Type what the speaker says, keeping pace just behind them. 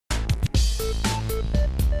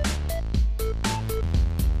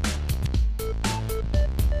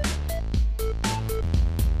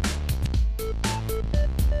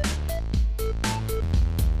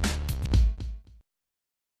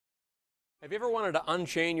Have you ever wanted to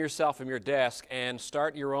unchain yourself from your desk and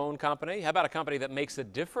start your own company? How about a company that makes a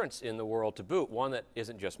difference in the world to boot? One that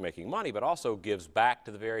isn't just making money, but also gives back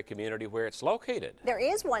to the very community where it's located. There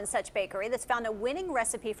is one such bakery that's found a winning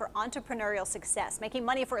recipe for entrepreneurial success, making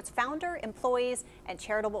money for its founder, employees, and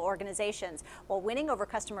charitable organizations, while winning over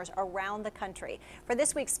customers around the country. For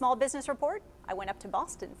this week's Small Business Report, I went up to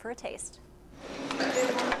Boston for a taste.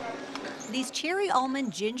 These cherry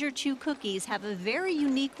almond ginger chew cookies have a very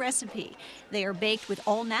unique recipe. They are baked with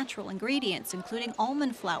all natural ingredients, including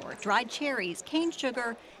almond flour, dried cherries, cane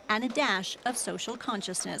sugar, and a dash of social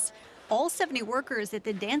consciousness. All 70 workers at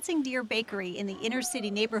the Dancing Deer Bakery in the inner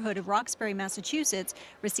city neighborhood of Roxbury, Massachusetts,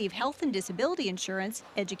 receive health and disability insurance,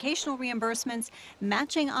 educational reimbursements,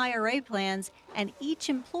 matching IRA plans, and each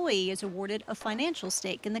employee is awarded a financial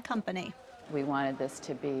stake in the company. We wanted this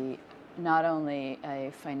to be not only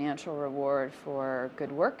a financial reward for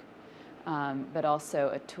good work, but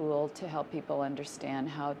also a tool to help people understand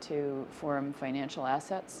how to form financial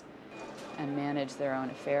assets and manage their own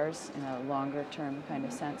affairs in a longer term kind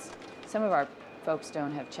of sense. Some of our folks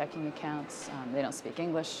don't have checking accounts, they don't speak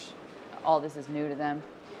English, all this is new to them,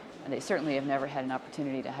 and they certainly have never had an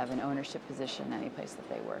opportunity to have an ownership position any place that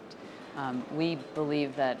they worked. We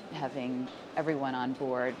believe that having everyone on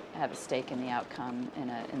board have a stake in the outcome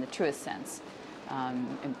in the truest sense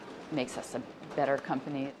makes us a better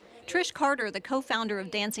company. Trish Carter, the co-founder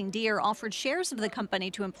of Dancing Deer, offered shares of the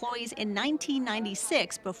company to employees in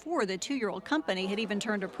 1996 before the two-year-old company had even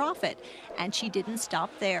turned a profit, and she didn't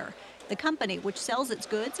stop there. The company, which sells its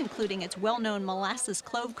goods, including its well-known molasses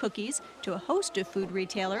clove cookies, to a host of food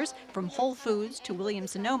retailers, from Whole Foods to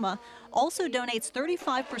Williams-Sonoma, also donates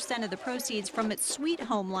 35% of the proceeds from its Sweet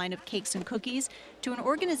Home line of cakes and cookies to an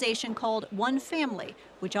organization called One Family,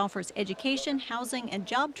 which offers education, housing, and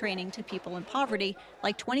job training to people in poverty,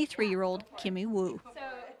 like 23-year-old Kimmy Wu. So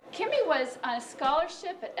Kimmy was on a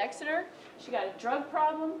scholarship at Exeter. She got a drug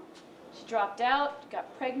problem. She dropped out,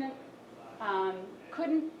 got pregnant.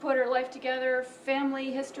 Couldn't put her life together,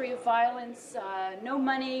 family history of violence, no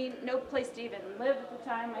money, no place to even live at the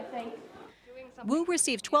time, I think. Wu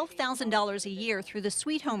received $12,000 a year through the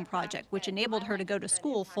Sweet Home Project, which enabled her to go to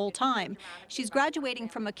school full-time. She's graduating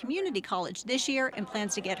from a community college this year and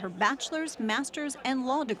plans to get her bachelor's, master's, and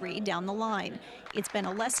law degree down the line. It's been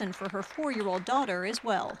a lesson for her 4-year-old daughter as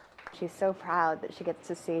well. She's so proud that she gets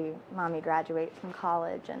to see Mommy graduate from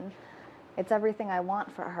college, and it's everything I want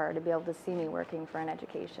for her to be able to see me working for an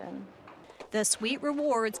education. The sweet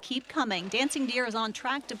rewards keep coming. Dancing Deer is on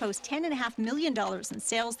track to post $10.5 million in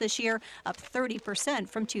sales this year, up 30%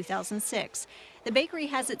 from 2006. The bakery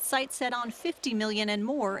has its sights set on $50 million and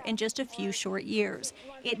more in just a few short years.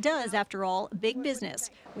 It does, after all, big business,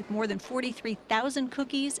 with more than 43,000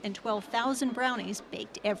 cookies and 12,000 brownies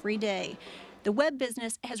baked every day. The web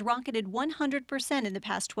business has rocketed 100% in the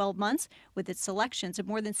past 12 months, with its selections of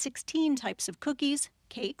more than 16 types of cookies,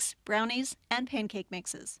 cakes, brownies, and pancake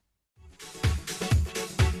mixes.